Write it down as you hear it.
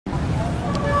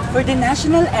For the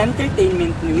national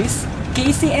entertainment news,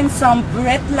 Casey and Sam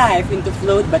breathe life into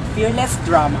flawed but fearless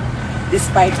drama.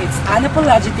 Despite its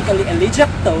unapologetically elegiac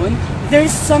tone, there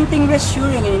is something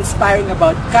reassuring and inspiring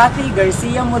about Kathy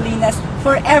Garcia Molina's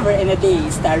Forever and a Day,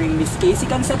 starring Miss Casey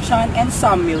Concepcion and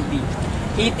Sam Milby.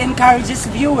 It encourages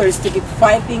viewers to keep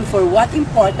fighting for what's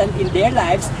important in their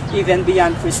lives, even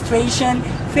beyond frustration,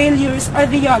 failures, or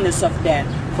the honors of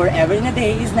death. Forever and a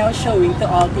Day is now showing to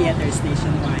all theaters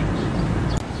nationwide.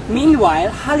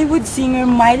 Meanwhile, Hollywood singer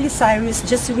Miley Cyrus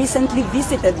just recently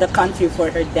visited the country for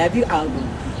her debut album.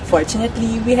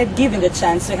 Fortunately, we had given the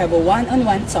chance to have a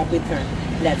one-on-one talk with her.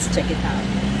 Let's check it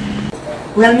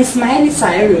out. Well, Miss Miley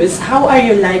Cyrus, how are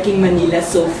you liking Manila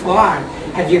so far?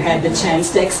 Have you had the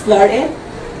chance to explore it?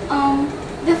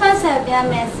 The fans have been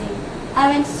amazing. I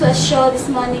went to a show this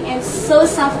morning and saw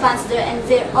some fans there, and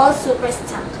they're all super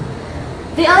stuck.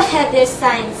 They all had their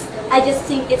signs. I just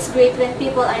think it's great when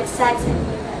people are excited.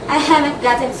 I haven't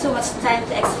gotten so much time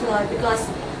to explore because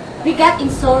we got in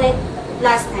so late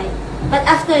last night. But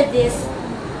after this,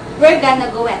 we're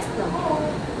gonna go explore.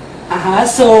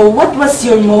 So what was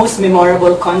your most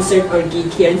memorable concert or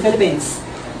gig here in Philippines?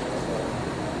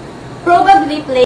 Probably play